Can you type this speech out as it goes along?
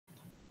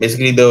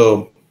Basically,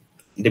 the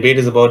debate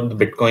is about the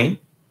Bitcoin,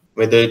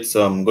 whether it's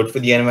good for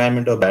the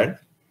environment or bad.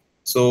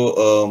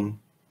 So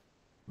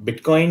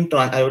Bitcoin,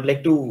 I would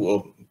like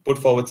to put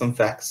forward some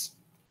facts.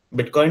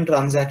 Bitcoin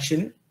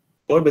transaction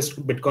per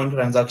Bitcoin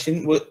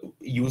transaction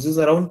uses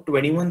around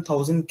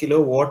 21,000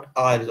 kilowatt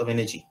hours of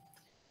energy,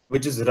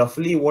 which is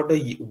roughly what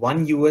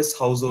one US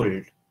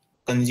household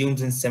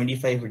consumes in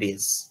 75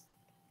 days.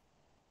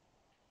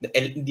 The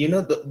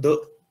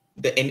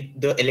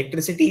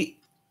electricity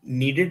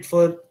needed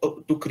for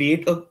to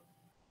create a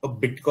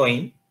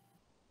Bitcoin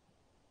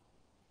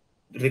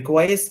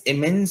requires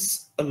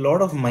a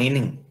lot of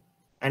mining,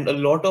 and a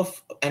lot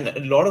of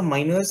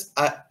miners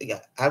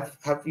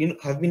have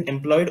been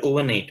employed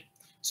overnight.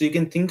 So you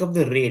can think of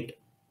the rate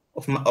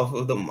of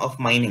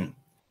mining.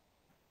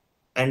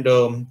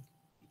 And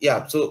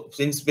yeah, so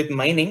since with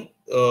mining,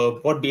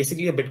 what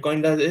basically a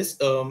Bitcoin does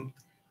is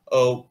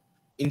uh,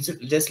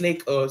 just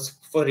like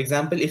for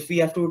example, if we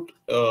have to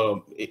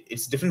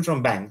it's different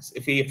from banks.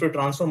 If we have to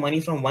transfer money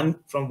from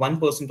one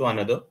person to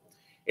another,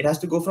 it has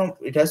to go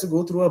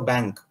through a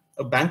bank.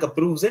 A bank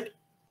approves it,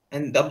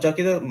 and ab jaake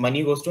the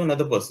money goes to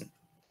another person.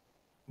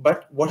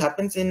 But what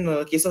happens in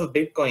case of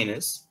Bitcoin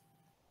is,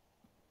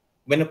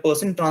 when a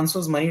person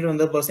transfers money to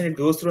another person, it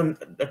goes through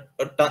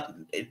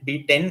it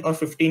be 10 or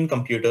 15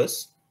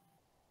 computers.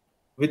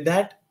 With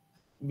that,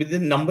 with the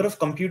number of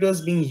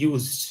computers being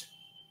used,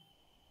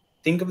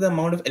 think of the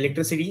amount of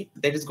electricity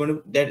that is going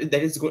to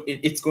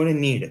it's going to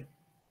need.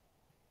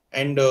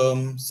 And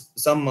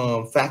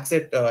some facts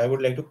that I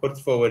would like to put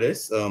forward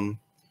is,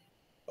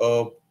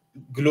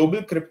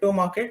 global crypto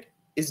market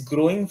is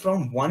growing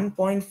from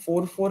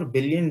 $1.44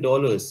 billion in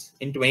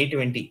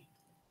 2020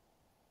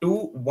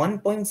 to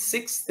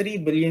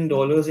 $1.63 billion in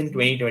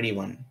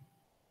 2021.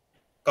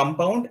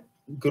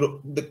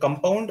 The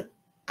compound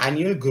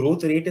annual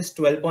growth rate is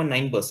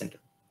 12.9%.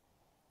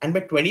 And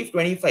by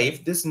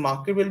 2025, this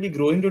market will be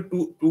growing to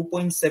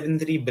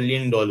 $2.73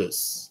 billion,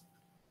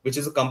 which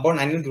is a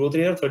compound annual growth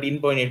rate of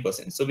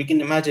 13.8%. So we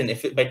can imagine,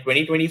 by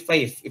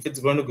 2025, if it's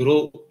going to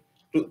grow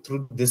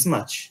through this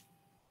much,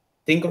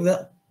 think of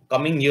the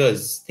coming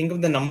years. Think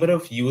of the number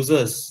of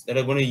users that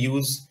are going to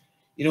use,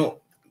 you're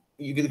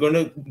going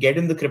to get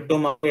in the crypto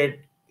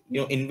market,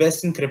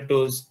 invest in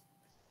cryptos.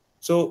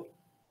 So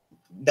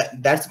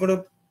that's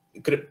going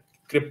to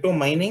crypto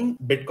mining,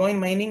 Bitcoin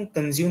mining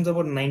consumes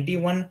about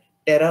 91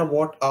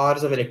 terawatt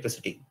hours of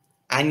electricity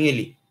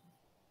annually.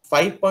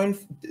 5 point,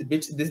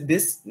 which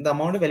the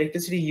amount of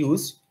electricity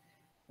used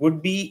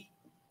would be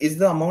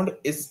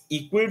is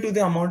equal to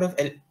the amount of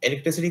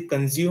electricity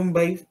consumed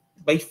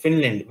by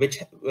Finland, which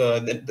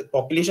the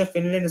population of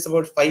Finland is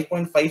about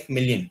 5.5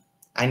 million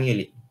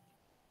annually,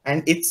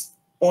 and it's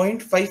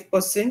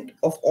 0.5%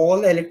 of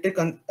all the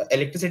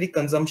electricity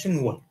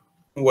consumption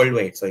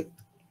worldwide. Sorry.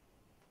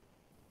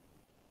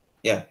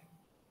 Yeah,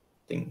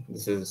 I think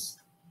this is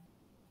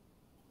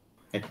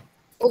it.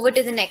 Over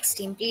to the next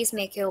team. Please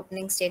make your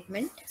opening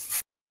statement.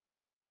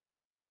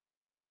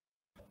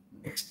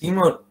 Next team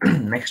or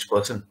next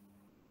person?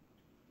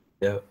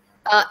 Yeah.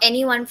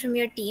 Anyone from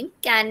your team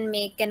can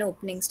make an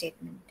opening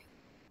statement.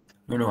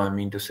 No, I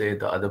mean to say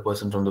the other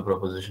person from the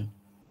proposition.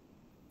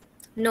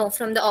 No,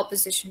 from the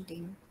opposition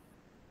team.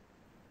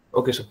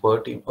 Okay, so per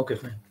team. Okay,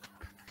 fine.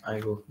 I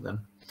go then.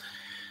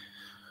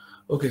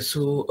 Okay,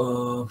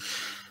 so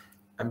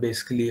I'm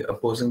basically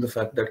opposing the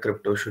fact that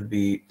crypto should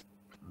be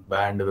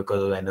banned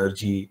because of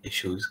energy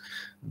issues.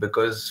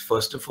 Because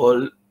first of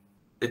all,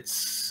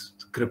 it's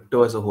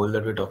crypto as a whole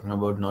that we're talking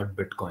about, not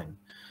Bitcoin.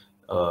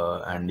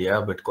 And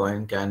yeah,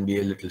 Bitcoin can be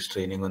a little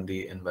straining on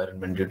the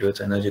environment due to its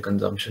energy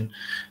consumption,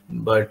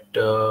 but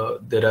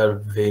there are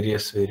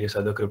various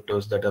other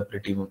cryptos that are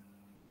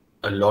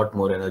a lot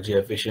more energy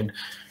efficient.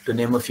 To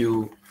name a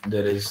few,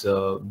 there is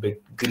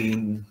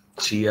Bitgreen,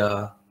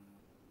 Chia,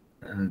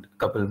 and a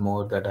couple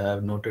more that I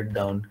have noted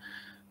down.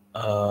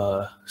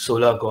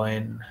 Solar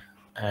Coin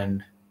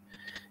and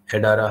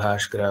Hedera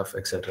Hashgraph,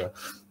 etc.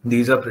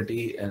 These are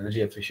pretty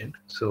energy efficient.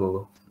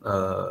 So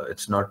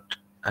it's not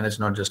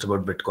just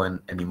about Bitcoin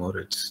anymore.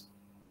 It's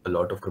a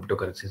lot of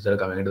cryptocurrencies that are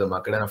coming into the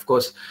market. And of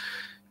course,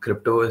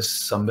 crypto is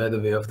somewhere the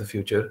way of the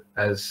future,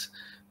 as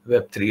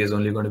Web3 is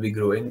only going to be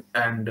growing,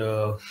 and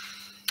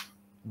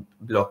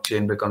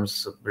blockchain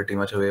becomes pretty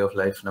much a way of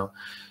life now.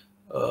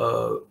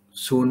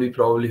 Soon we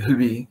probably will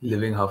be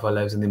living half our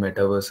lives in the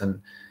metaverse,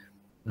 and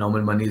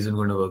normal money isn't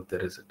going to work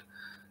there, is it?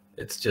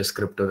 It's just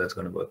crypto that's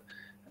going to work.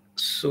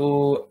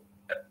 So,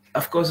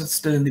 of course, it's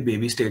still in the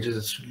baby stages.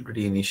 It's still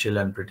pretty initial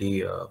and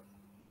pretty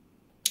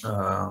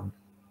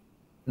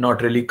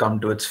not really come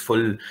to its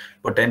full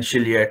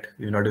potential yet.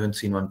 We've not even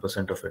seen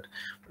 1% of it.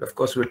 But of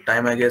course, with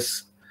time, I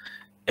guess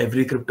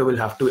every crypto will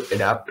have to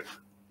adapt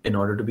in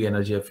order to be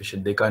energy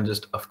efficient. They can't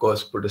just, of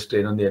course, put a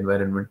strain on the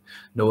environment.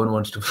 No one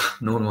wants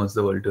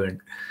the world to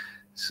end.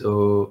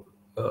 So,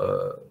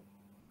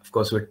 of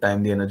course, with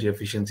time, the energy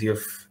efficiency of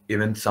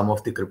even some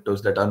of the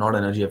cryptos that are not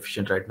energy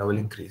efficient right now will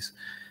increase.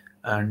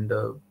 And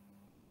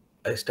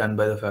I stand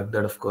by the fact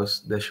that, of course,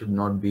 there should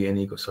not be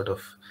any sort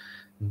of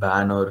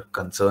ban or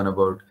concern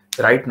about,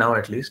 right now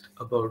at least,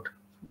 about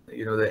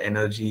the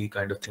energy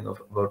kind of thing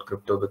about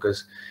crypto,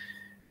 because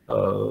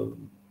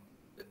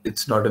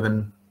it's not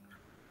even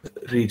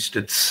reached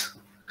its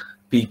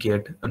peak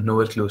yet. I'm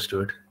nowhere close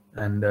to it.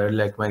 And I'd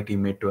like my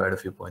teammate to add a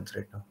few points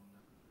right now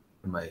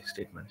in my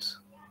statements.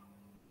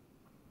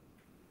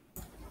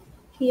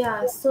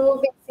 Yeah,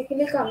 so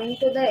basically coming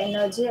to the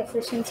energy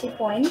efficiency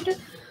point,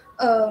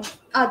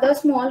 other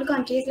small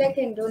countries like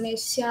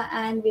Indonesia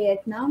and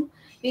Vietnam,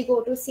 we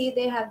go to see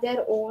they have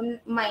their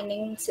own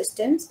mining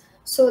systems.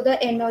 So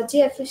the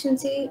energy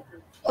efficiency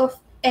of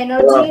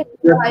energy Just one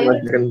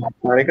required. second.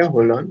 Monica,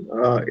 hold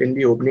on. In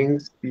the opening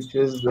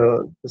speeches,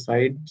 the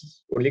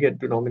sides only get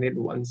to nominate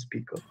one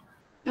speaker.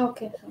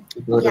 Okay, fine.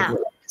 Yeah.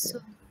 So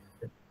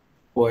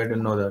Oh, I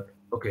didn't know that.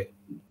 Okay,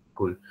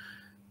 cool.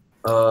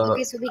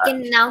 okay, so we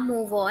can now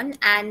move on,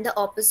 and the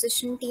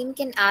opposition team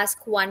can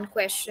ask one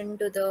question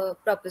to the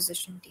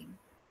proposition team.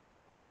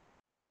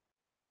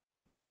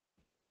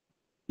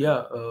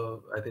 Yeah,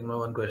 I think my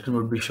one question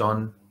would be,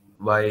 Sean,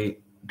 why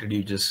did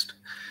you just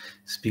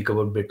speak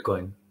about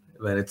Bitcoin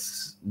when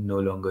it's no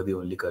longer the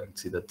only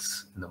currency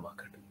that's in the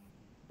market?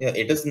 Yeah,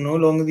 it is no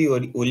longer the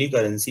only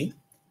currency.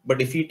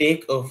 But if you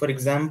take, for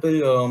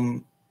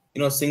example,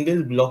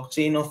 single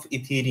blockchain of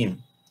Ethereum,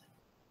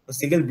 a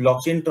single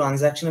blockchain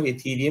transaction of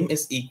Ethereum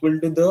is equal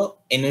to the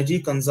energy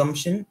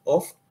consumption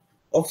of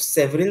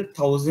several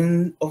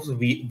thousand of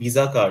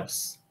Visa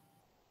cards.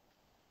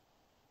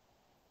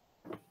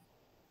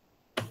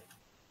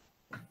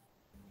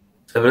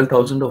 Several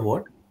thousand of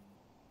what?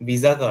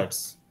 Visa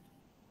cards.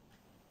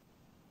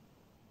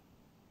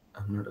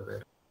 I'm not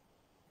aware.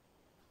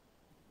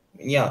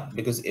 Yeah,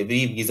 because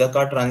every Visa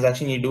card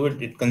transaction you do,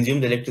 it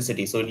consumes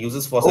electricity, so it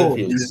uses fossil Oh,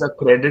 fuels. this is a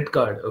credit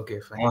card. Okay,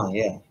 fine.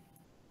 Yeah.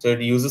 So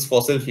it uses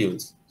fossil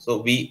fuels. So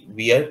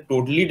we are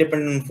totally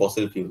dependent on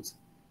fossil fuels.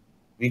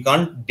 We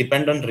can't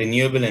depend on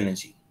renewable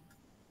energy.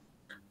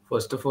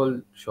 First of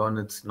all, Sean,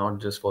 it's not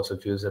just fossil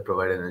fuels that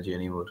provide energy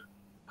anymore.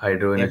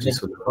 Hydro Yeah, energy, but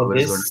solar for power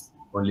is going to this,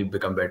 only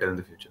become better in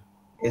the future.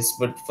 yes,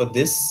 but for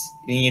this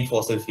we need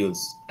fossil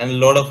fuels and a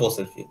lot of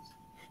fossil fuels.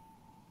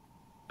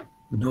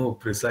 No,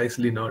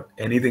 precisely not.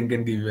 Anything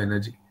can give you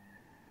energy.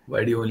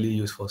 Why do you only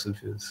use fossil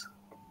fuels?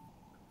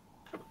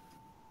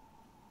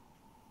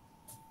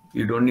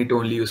 You don't need to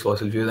only use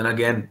fossil fuels. And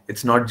again,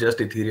 it's not just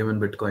Ethereum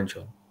and Bitcoin,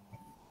 Sean.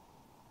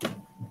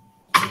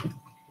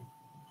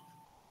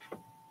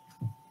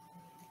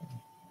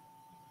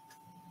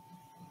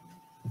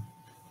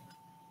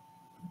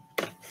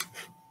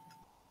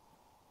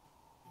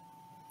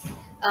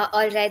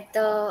 All right,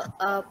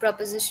 the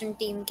proposition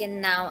team can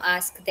now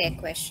ask their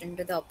question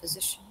to the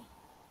opposition.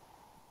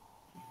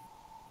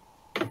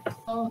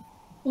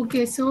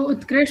 Okay, so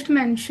Utkrishт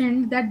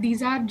mentioned that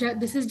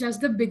this is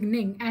just the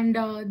beginning, and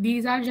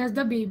these are just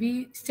the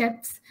baby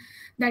steps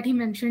that he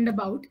mentioned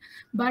about.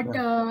 But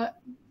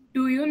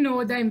do you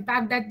know the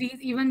impact that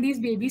these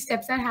baby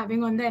steps are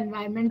having on the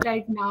environment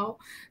right now,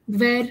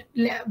 where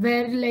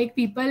like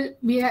people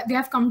they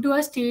have come to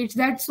a stage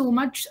that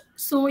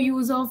so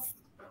use of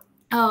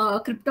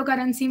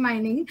cryptocurrency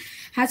mining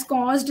has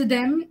caused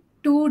them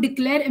to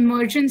declare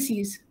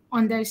emergencies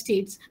on their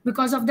states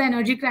because of the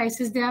energy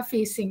crisis they are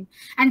facing,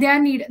 and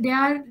they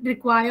are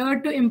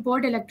required to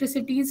import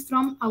electricities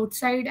from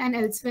outside and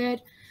elsewhere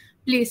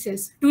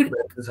places Where is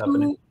this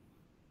happening? to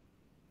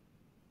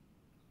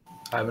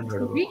I haven't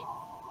heard about it. sorry?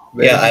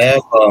 Where Yeah, is I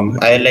this?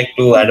 have. I'd like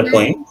to add a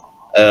point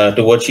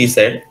to what she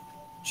said.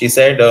 She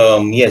said,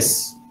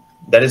 yes,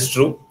 that is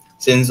true.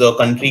 Since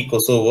country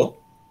Kosovo,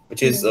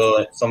 which is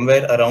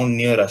somewhere around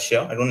near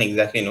Russia, I don't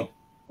exactly know,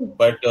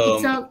 but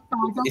It's a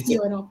part of it's a,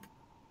 Europe.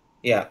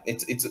 yeah,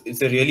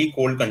 it's a really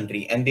cold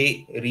country, and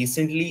they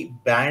recently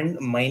banned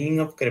mining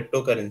of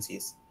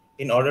cryptocurrencies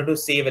in order to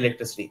save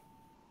electricity,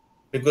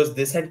 because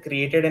this had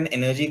created an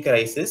energy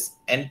crisis,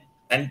 and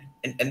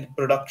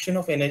production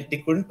of energy, they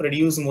couldn't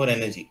produce more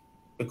energy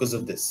because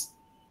of this.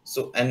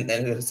 So and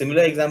a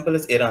similar example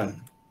is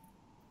Iran.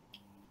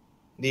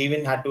 They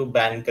even had to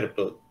ban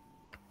crypto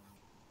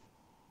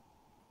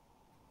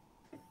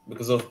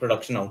because of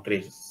production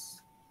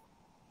outrages.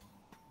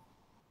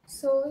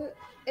 So,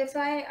 if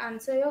I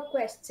answer your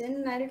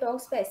question, I'll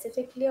talk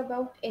specifically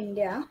about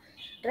India.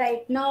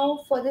 Right now,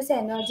 for this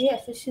energy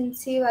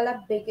efficiency,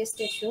 wala biggest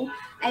issue,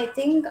 I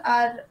think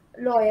our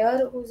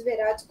lawyer, who's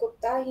Viraj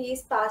Gupta,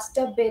 he's passed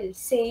a bill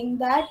saying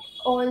that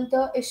all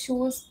the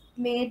issues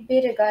may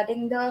be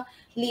regarding the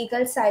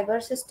legal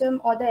cyber system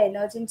or the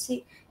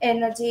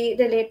energy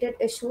related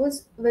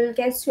issues will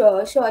get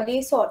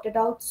surely sorted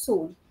out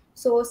soon.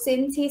 So,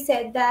 since he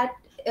said that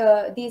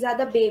these are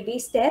the baby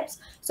steps,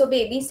 so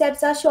baby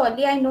steps are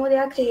surely, I know they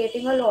are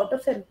creating a lot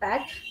of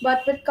impact,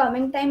 but with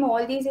coming time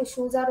all these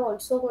issues are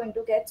also going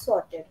to get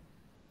sorted.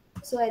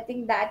 So I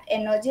think that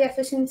energy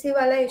efficiency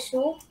wala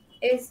issue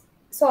is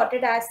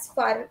sorted as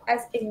far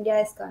as India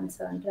is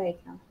concerned right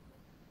now.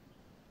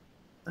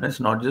 And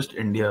it's not just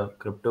India.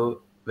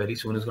 Crypto very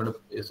soon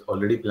is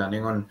already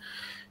planning on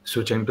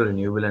switching to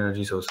renewable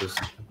energy sources,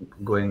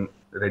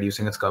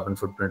 reducing its carbon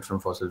footprint from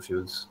fossil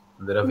fuels.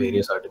 There are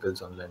various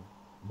articles online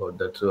about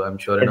that. So I'm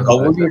sure in But a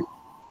couple of years.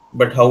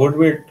 But how would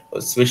we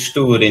switch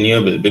to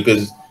renewable?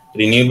 Because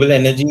renewable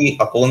energy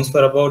accounts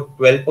for about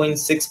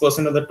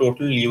 12.6% of the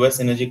total US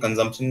energy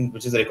consumption,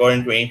 which is recorded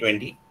in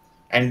 2020.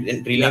 And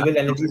Yeah, renewable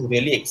energy is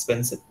really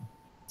expensive.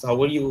 So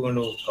how are you going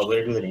to cover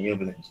it with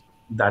renewable energy?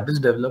 that is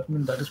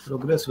development, that is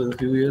progress. With a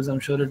few years, I'm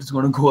sure it is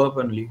going to go up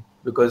only,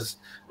 because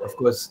of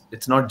course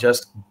it's not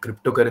just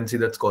cryptocurrency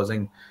that's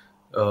causing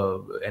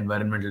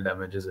environmental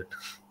damage, is it?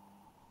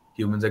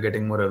 Humans are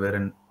getting more aware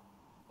in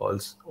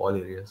all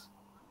areas.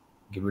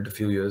 Give it a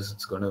few years,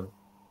 it's going to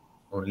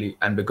only,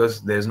 and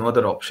because there's no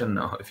other option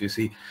now. If you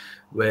see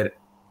where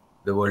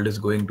the world is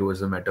going towards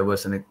the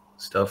metaverse and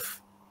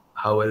stuff,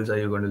 how else are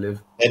you going to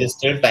live? There is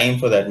still time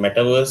for that.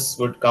 Metaverse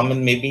would come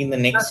in maybe in the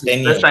next Exactly.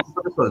 10 There's years. time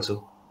for this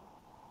also.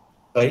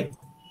 Sorry?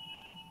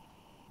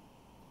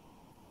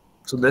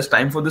 So there's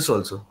time for this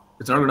also.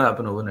 It's not going to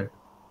happen overnight.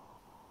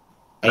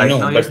 I Right know,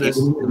 now, yes, but there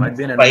even might in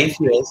be an energy.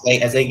 5 years,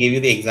 like as I gave you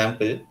the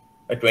example,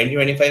 by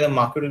 2025, the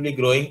market will be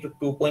growing to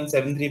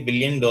 $2.73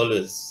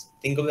 billion.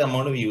 Think of the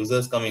amount of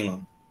users coming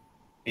on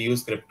to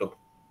use crypto.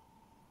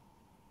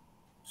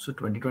 So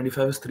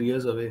 2025 is 3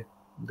 years away.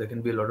 There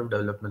can be a lot of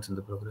developments in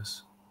the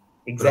progress.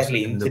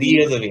 Exactly, In in the 3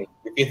 years away.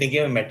 If you're thinking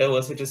of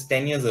metaverse, which is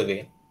 10 years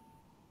away,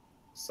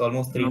 it's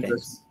almost three no,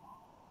 times.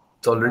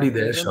 it's already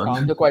there, Based on Sean.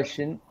 counter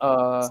question, It's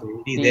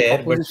already the there,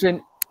 but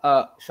opposition,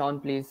 Sean,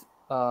 please.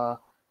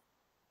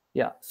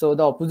 Yeah, so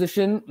the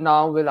opposition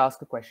now will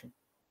ask a question.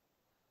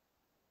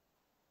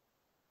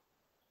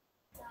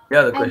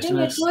 Yeah, the I question think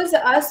it is was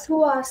us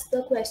who asked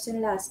the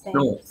question last time.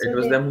 no, So it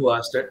was them who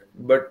asked it.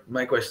 But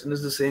my question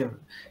is the same.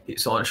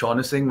 Sean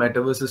is saying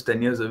metaverse is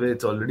 10 years away.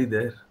 It's already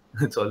there.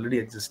 It's already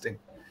existing.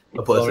 A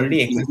it's person already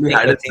easily existing.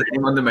 had But, his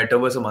trading on the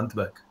metaverse a month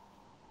back.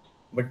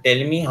 but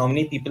tell me how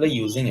many people are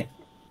using it?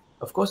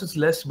 Of course, it's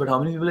less, but how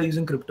many people are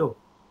using crypto?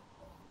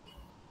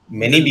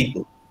 Many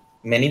people.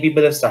 Many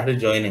people have started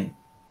joining.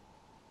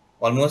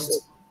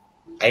 Almost,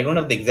 I don't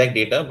have the exact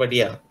data, but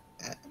yeah,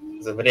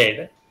 it's a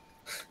very I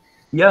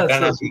Yeah,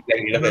 can't so have the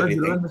exact data it's of gonna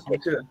grow everything. in the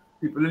future.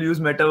 People will use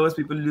metaverse,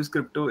 people will use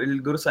crypto. It'll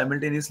grow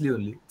simultaneously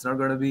only. It's not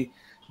gonna be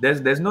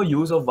there's no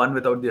use of one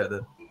without the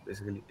other.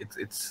 Basically,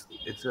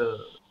 it's a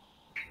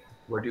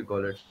what do you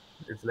call it?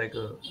 It's like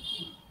a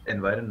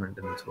environment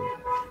in this world.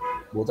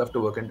 Both have to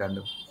work in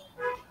tandem.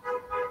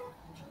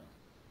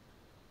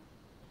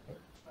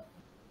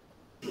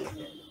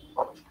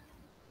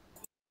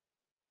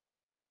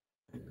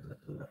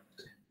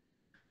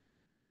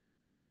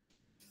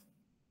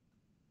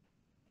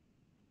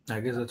 I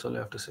guess that's all I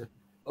have to say.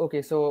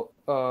 Okay, so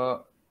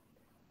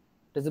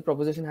does the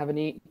proposition have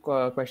any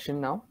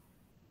question now?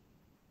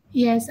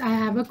 Yes, I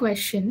have a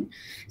question.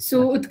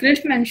 So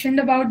Utkrish mentioned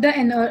about the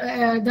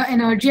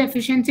energy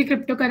efficiency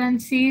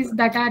cryptocurrencies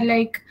that are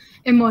like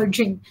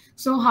emerging.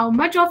 So how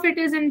much of it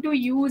is into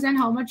use, and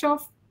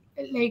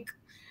like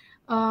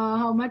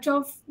how much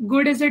of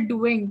good is it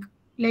doing?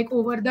 Like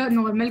over the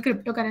normal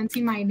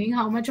cryptocurrency mining,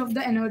 how much of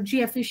the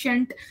energy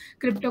efficient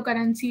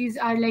cryptocurrencies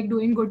are like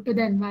doing good to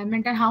the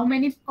environment, and how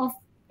many of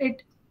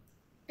it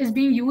is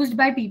being used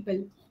by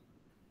people?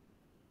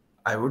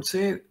 I would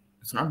say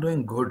it's not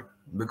doing good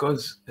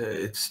because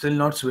it's still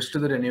not switched to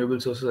the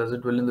renewable sources as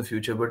it will in the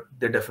future, but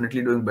they're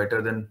definitely doing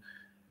better than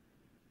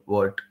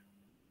what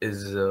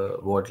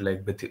what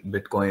like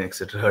Bitcoin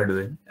etc. are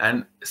doing.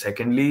 And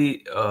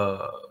secondly,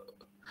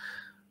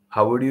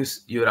 how would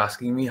you're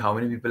asking me how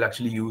many people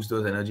actually use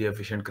those energy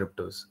efficient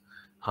cryptos?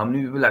 How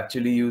many people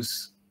actually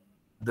use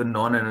the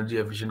non-energy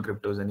efficient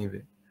cryptos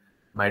anyway?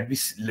 Might be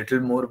little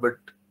more, but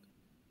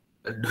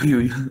do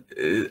you?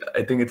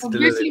 I think it's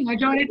still a Obviously,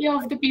 majority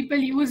of the people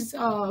use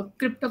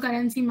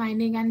cryptocurrency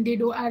mining, and they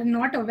are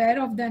not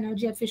aware of the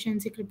energy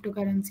efficiency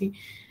cryptocurrency.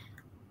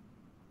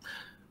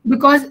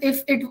 Because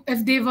if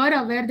they were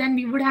aware, then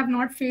we would have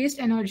not faced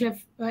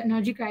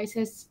energy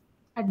crisis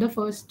at the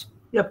first.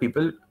 yeah.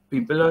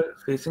 People are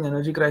facing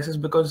energy crisis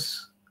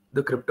because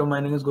the crypto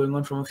mining is going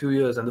on from a few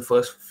years, and the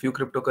first few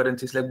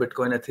cryptocurrencies like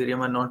Bitcoin,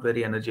 Ethereum are not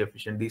very energy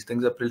efficient. These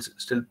things are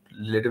still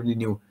relatively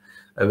new.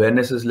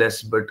 Awareness is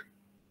less, but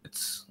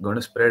it's going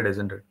to spread,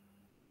 isn't it?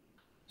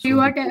 You Soon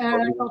are people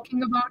probably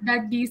talking about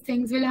that these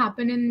things will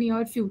happen in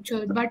near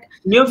future, but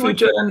near what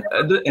future, and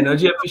the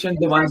energy efficient,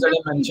 the ones that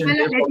I mentioned,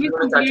 they're let probably me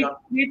going to catch complete.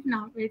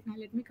 on. Wait now,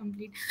 let me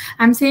complete.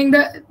 I'm saying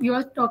that you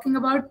are talking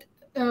about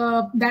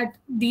that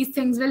these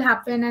things will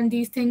happen and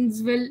these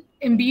things will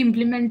be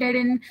implemented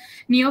in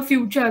near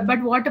future,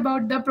 but what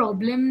about the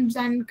problems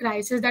and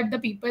crises that the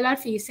people are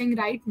facing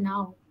right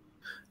now?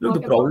 Look, the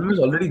What about problem is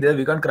already there.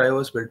 We can't cry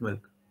over spilt milk.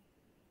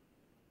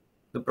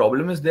 The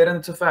problem is there and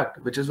it's a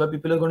fact, which is why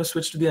people are going to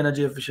switch to the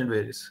energy efficient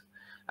ways.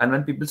 And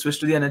when people switch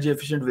to the energy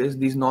efficient ways,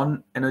 these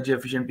non-energy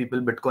efficient people,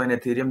 Bitcoin,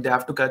 Ethereum, they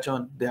have to catch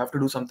on. They have to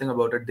do something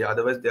about it.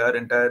 Otherwise, their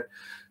entire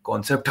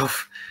concept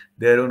of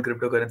their own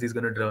cryptocurrency is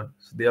going to drown.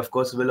 So they, of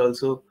course, will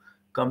also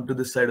come to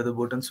this side of the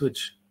boat and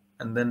switch.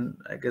 And then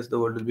I guess the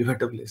world will be a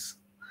better place.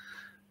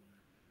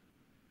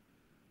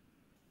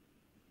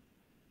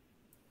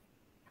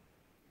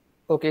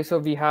 Okay, so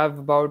we have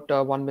about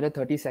 1 minute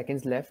 30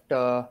 seconds left.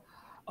 The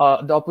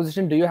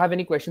opposition, do you have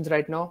any questions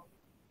right now?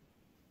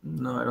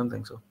 No, I don't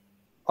think so.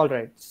 All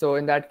right. So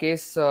in that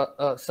case,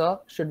 sir,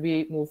 should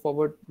we move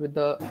forward with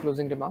the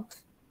closing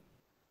remarks?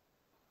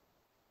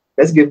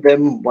 Let's give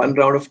them one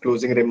round of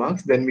closing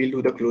remarks, then we'll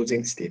do the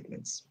closing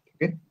statements.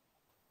 Okay.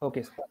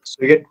 Okay, sir. So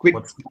we get quick,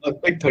 What's-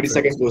 quick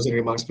 30-second closing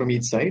remarks from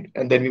each side,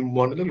 and then we move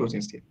on to the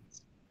closing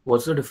statements.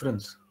 What's the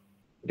difference?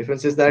 The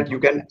difference is that you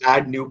can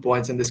add new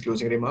points in this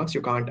closing remarks.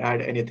 You can't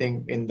add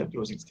anything in the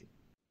closing statement.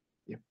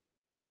 Yeah.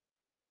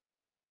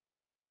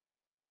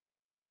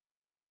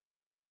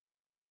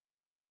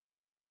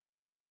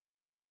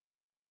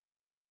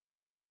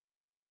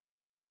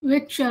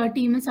 Which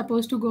team is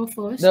supposed to go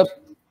first?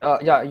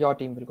 Yeah, your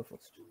team will go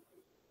first.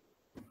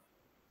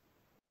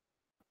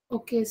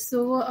 Okay,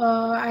 so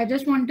I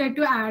just wanted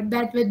to add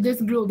that with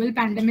this global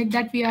pandemic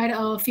that we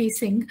are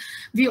facing,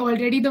 the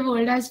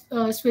world has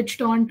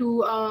switched on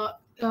to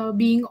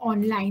being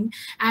online,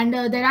 and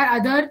there are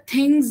other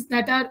things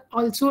that are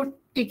also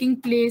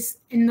taking place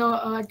in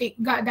the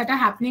that are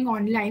happening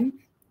online,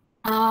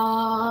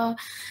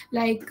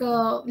 like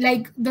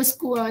the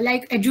school,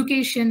 like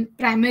education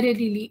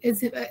primarily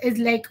is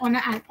like on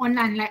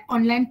an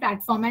online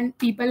platform, and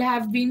people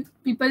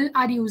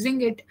are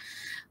using it,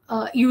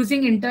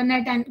 using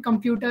internet and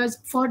computers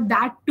for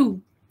that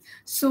too.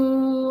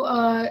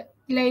 So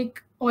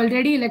like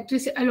already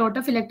a lot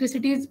of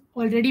electricity is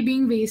already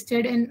being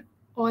wasted in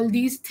all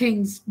these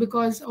things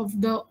because of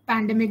the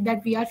pandemic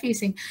that we are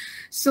facing.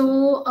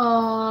 So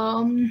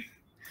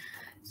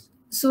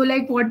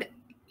like what,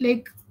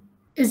 like,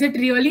 is it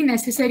really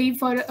necessary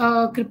for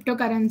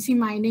cryptocurrency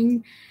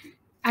mining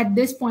at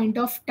this point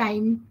of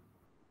time?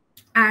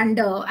 And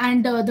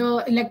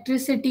the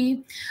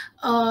electricity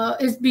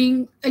is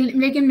being,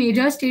 like in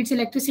major states,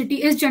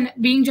 electricity is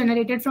being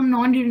generated from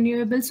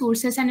non-renewable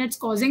sources, and it's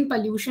causing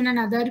pollution and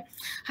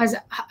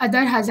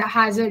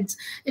hazards.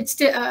 It's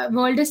still,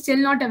 world is still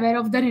not aware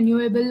of the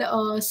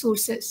renewable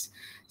sources.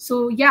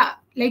 So yeah,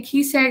 like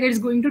he said, it's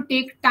going to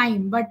take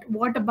time, but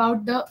what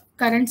about the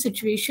current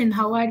situation?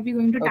 How are we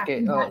going to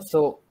Okay. tackle that?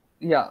 So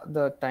yeah,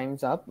 the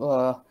time's up.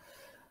 The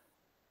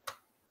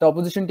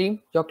opposition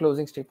team, your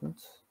closing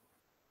statements.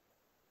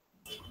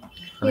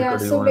 Yeah, Anika,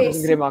 do you so want to?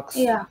 Closing remarks.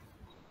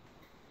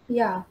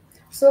 yeah.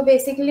 So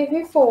basically, if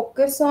we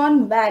focus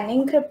on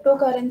banning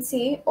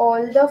cryptocurrency,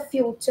 all the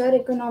future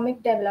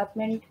economic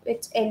development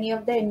which any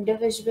of the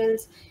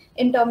individuals,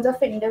 in terms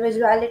of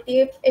individuality,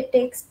 if it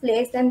takes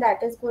place, then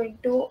that is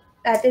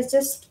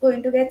just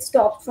going to get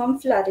stopped from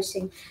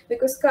flourishing,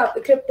 because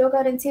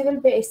cryptocurrency will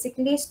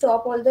basically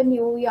stop all the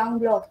new young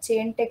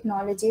blockchain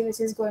technology which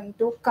is going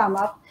to come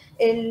up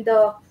in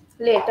the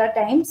later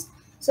times.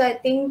 So I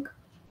think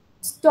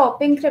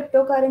stopping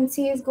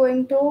cryptocurrency is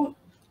going to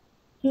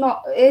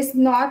not,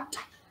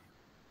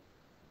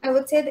 I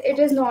would say that it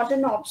is not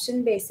an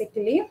option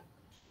basically.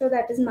 So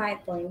that is my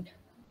point.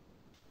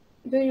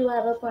 Do you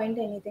have a point,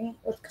 anything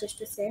Utkrish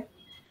to say?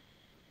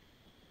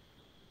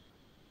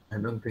 I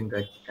don't think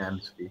I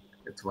can speak.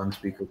 It's one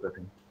speaker per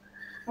thing.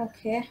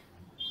 Okay.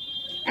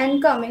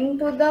 And coming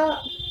to the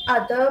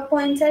other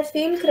points, I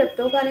feel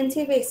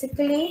cryptocurrency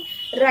basically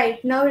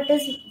right now it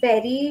is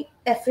very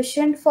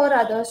efficient for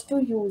others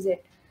to use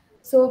it.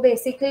 So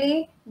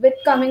basically, with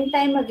coming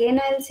time again,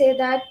 I'll say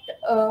that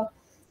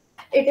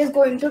it is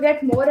going to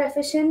get more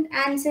efficient,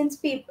 and since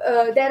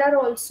there are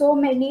also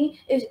many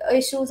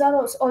issues are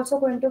also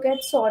going to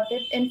get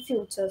sorted in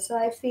future. So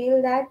I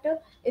feel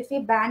that if we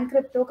ban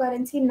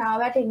cryptocurrency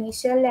now at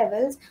initial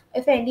levels,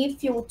 if any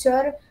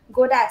future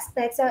good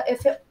aspects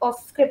if of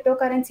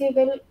cryptocurrency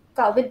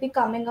will be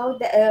coming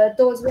out,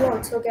 those will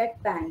also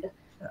get banned.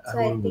 I So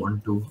I would think,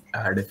 want to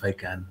add if I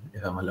can,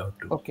 if I'm allowed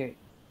to. Okay.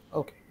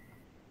 Okay.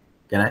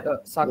 Can I?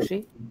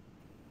 Sakshi.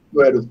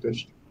 Go ahead,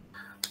 Utkarsh.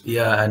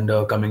 Yeah, and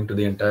coming to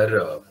the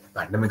entire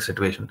pandemic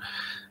situation,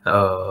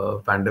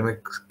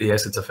 pandemic,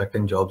 yes, it's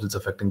affecting jobs, it's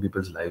affecting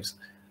people's lives.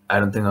 I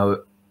don't think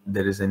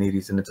there is any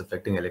reason it's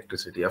affecting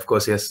electricity. Of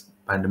course, yes,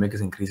 pandemic is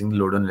increasing the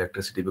load on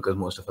electricity because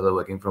most of us are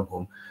working from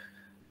home.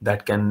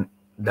 That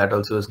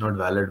also is not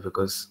valid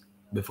because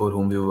before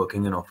whom we were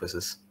working in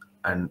offices,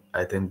 and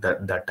I think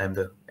that time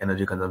the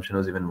energy consumption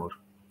was even more.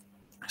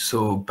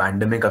 So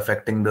pandemic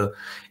affecting the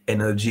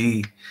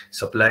energy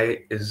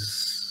supply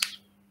is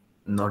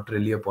not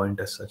really a point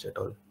as such at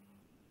all.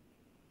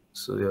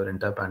 So your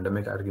entire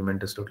pandemic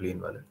argument is totally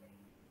invalid.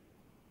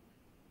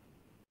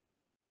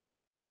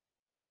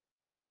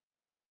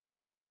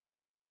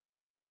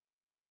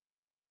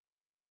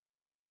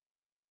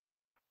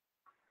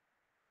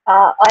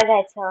 All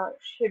right, so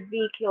should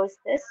we close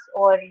this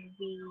or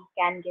we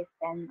can give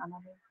them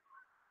another?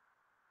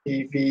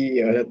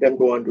 We let them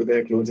go on to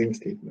their closing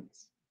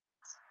statements.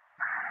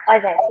 All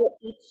right, so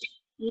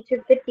each of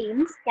the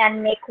teams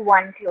can make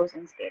one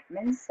closing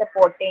statement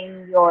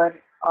supporting your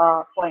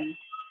point.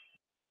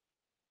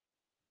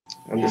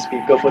 And the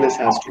speaker for this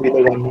has to be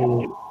the one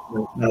who,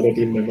 another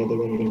team member, the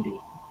one who can do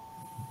it.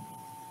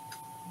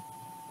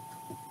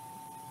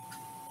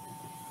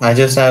 I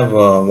just have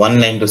one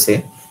line to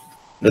say.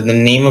 In the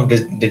name of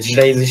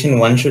digitization,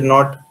 one should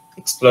not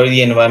exploit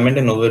the environment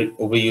and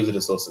overuse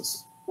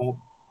resources. One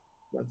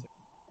second.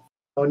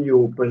 Now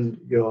you opened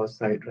your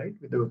side, right,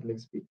 with the opening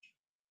speech.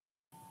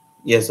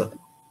 Yes, sir.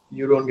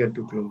 You don't get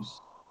to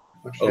close.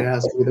 Akshay Oh,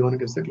 has to be the one who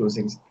gives the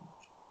closing speech.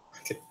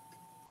 okay.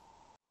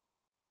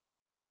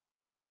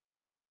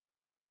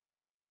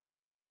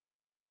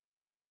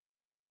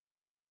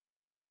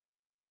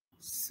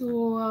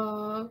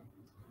 So,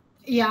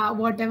 yeah,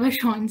 whatever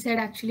Sean said,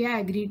 actually, I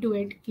agree to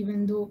it,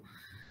 even though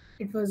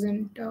it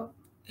wasn't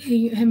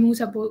him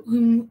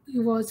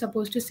who was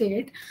supposed to say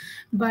it.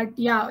 But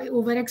yeah,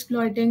 over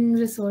exploiting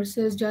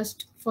resources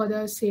just for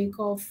the sake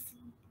of,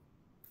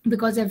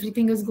 because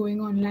everything is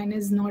going online,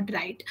 is not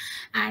right.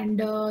 And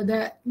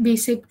the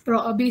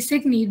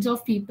basic needs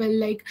of people,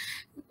 like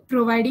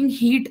providing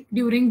heat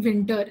during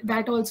winter,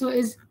 that also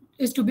is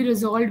to be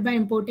resolved by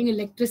importing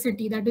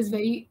electricity. That is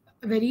very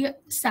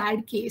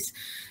sad case.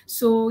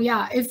 So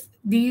yeah, if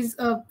these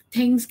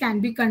things can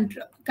be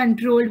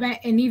controlled by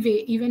any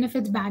way, even if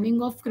it's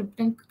banning of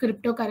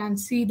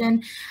cryptocurrency,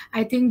 then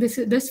I think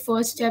this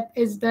first step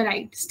is the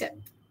right step.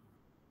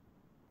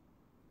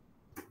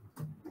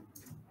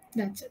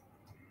 That's it.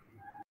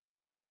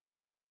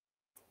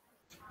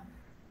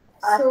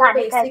 So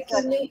Sanika has your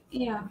turn. basically,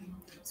 yeah.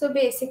 So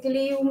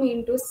basically, you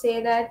mean to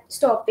say that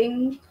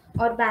stopping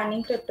or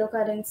banning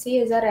cryptocurrency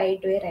is a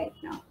right way right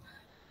now.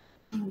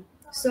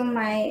 So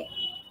my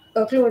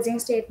closing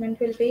statement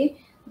will be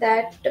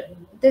that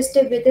this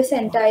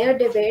entire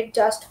debate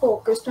just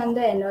focused on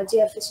the energy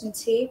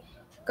efficiency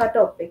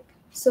topic.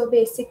 So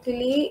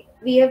basically,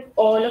 we have,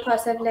 all of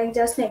us have like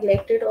just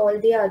neglected all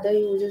the other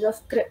uses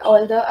of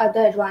all the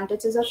other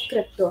advantages of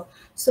crypto.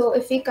 So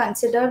if we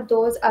consider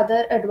those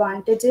other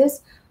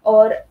advantages,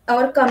 or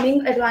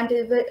coming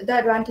advantage, the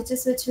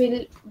advantages which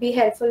will be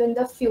helpful in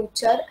the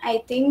future,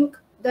 I think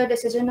the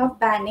decision of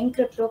banning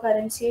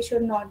cryptocurrency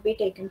should not be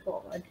taken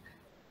forward.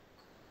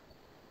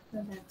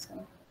 So that's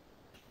all.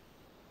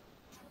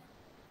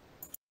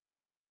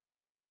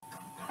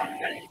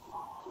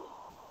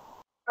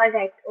 All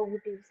right, over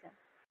to you, sir.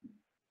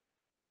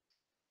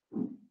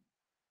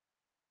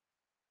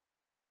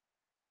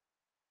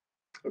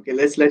 Okay,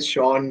 let's let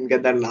Sean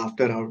get that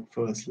laughter out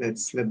first.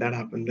 Let's let that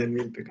happen, then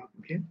we'll pick up.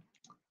 Okay.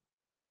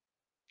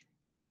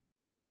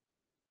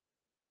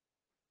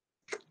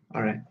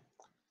 All right.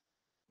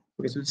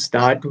 Okay, so we'll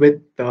start with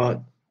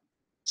the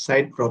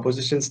side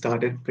proposition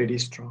started pretty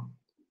strong.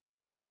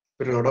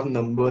 With a lot of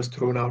numbers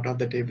thrown out of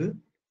the table,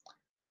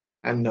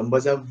 and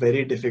numbers are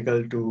very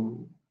difficult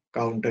to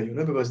counter,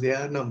 because they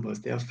are numbers,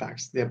 they are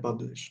facts, they are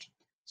published.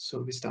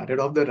 So we started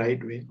off the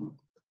right way,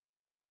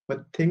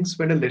 but things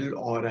went a little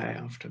awry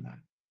after that.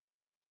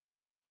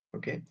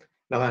 Okay.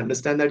 Now I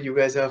understand that you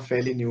guys are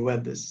fairly new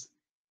at this.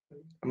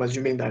 I'm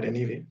assuming that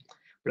anyway.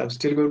 But I'm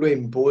still going to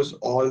impose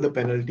all the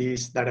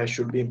penalties that I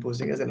should be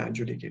imposing as an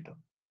adjudicator.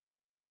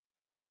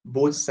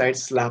 Both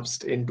sides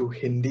lapsed into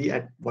Hindi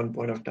at one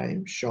point of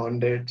time. Sean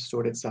did,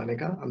 so did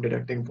Sanika. I'm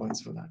deducting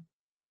points for that.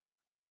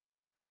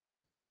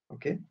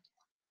 Okay.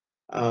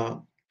 Uh,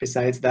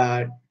 Besides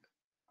that,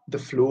 the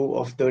flow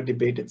of the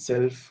debate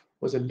itself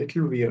was a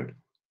little weird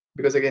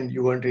because, again,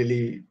 you weren't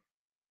really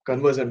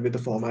conversant with the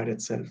format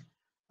itself.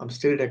 I'm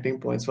still deducting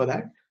points for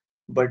that.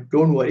 But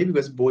don't worry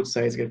because both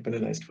sides get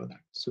penalized for that.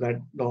 So that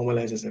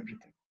normalizes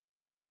everything.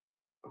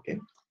 Okay.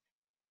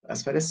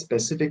 As far as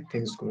specific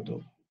things go,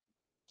 though,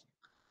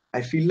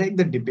 I feel like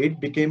the debate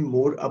became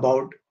more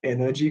about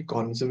energy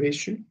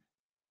conservation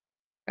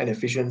and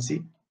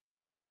efficiency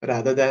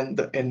rather than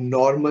the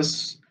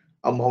enormous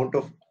amount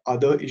of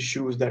other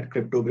issues that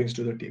crypto brings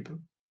to the table.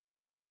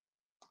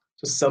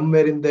 So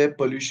somewhere in there,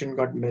 pollution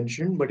got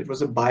mentioned, but it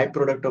was a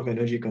byproduct of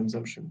energy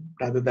consumption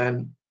rather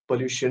than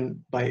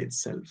pollution by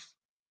itself.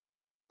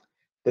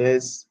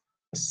 There's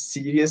a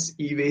serious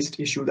e-waste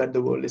issue that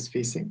the world is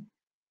facing,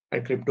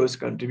 and crypto is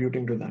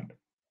contributing to that.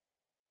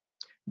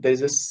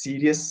 There's a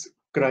serious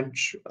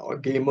crunch, or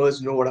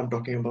gamers know what I'm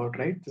talking about,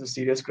 right? There's a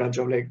serious crunch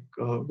of like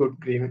good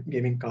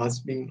gaming cards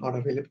being not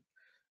available.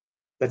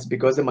 That's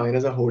because the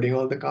miners are holding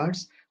all the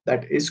cards.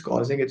 That is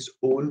causing its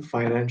own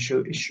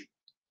financial issue.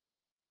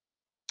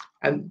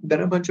 And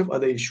there are a bunch of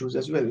other issues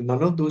as well.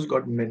 None of those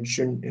got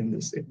mentioned in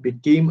this. It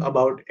became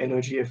about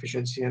energy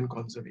efficiency and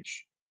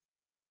conservation.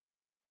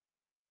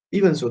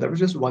 Even so, that was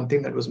just one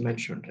thing that was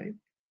mentioned, right?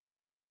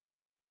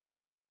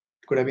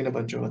 Could have been a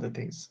bunch of other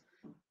things.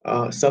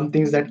 Some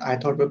things that I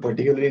thought were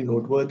particularly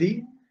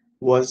noteworthy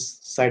was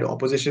side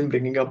opposition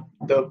bringing up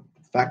the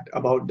fact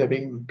about there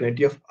being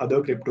plenty of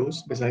other cryptos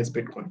besides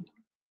Bitcoin,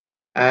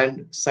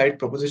 and side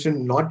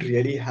proposition not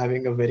really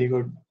having a very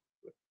good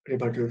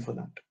rebuttal for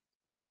that.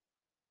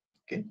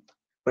 Okay.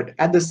 But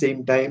at the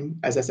same time,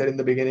 as I said in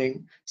the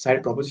beginning,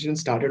 side proposition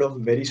started off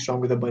very strong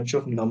with a bunch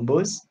of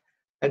numbers,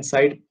 and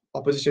side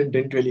opposition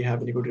didn't really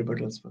have any good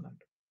rebuttals for that.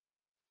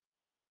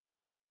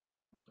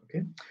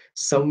 Okay.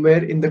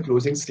 Somewhere in the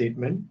closing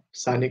statement,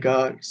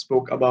 Sanika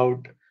spoke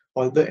about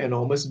all the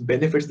enormous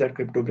benefits that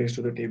crypto brings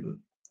to the table.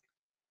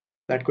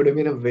 That could have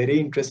been a very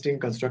interesting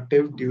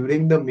constructive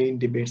during the main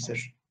debate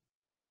session.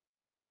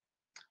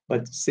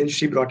 But since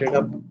she brought it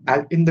up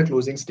in the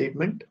closing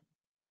statement,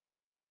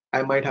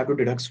 I might have to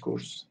deduct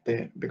scores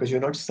there because you're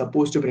not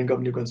supposed to bring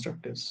up new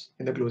constructives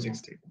in the closing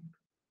statement.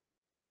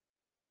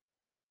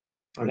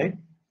 All right.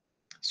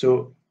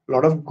 So a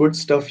lot of good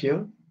stuff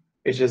here.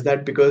 It's just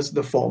that because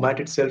the format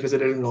itself is a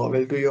little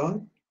novel to you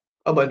all,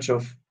 a bunch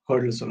of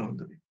hurdles along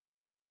the way.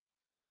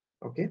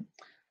 Okay.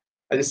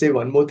 I'll just say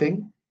one more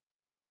thing.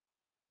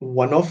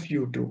 One of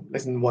you two,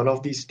 as in one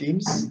of these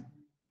teams,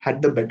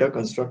 had the better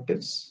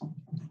constructives.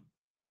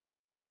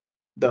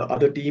 The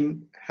other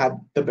team had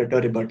the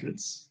better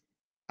rebuttals.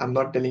 I'm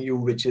not telling you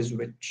which is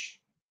which.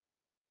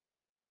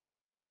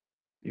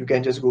 You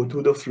can just go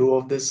through the flow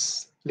of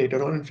this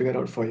later on and figure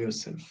out for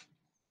yourself.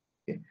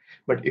 Okay.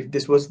 But if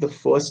this was the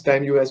first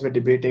time you guys were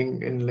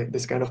debating in like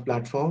this kind of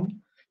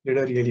platform, you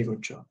did a really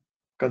good job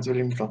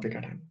considering the topic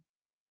at hand.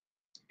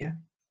 Yeah.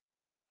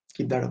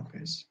 Keep that up,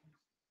 guys.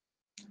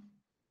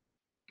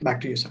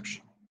 Back to you,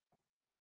 Sakshi.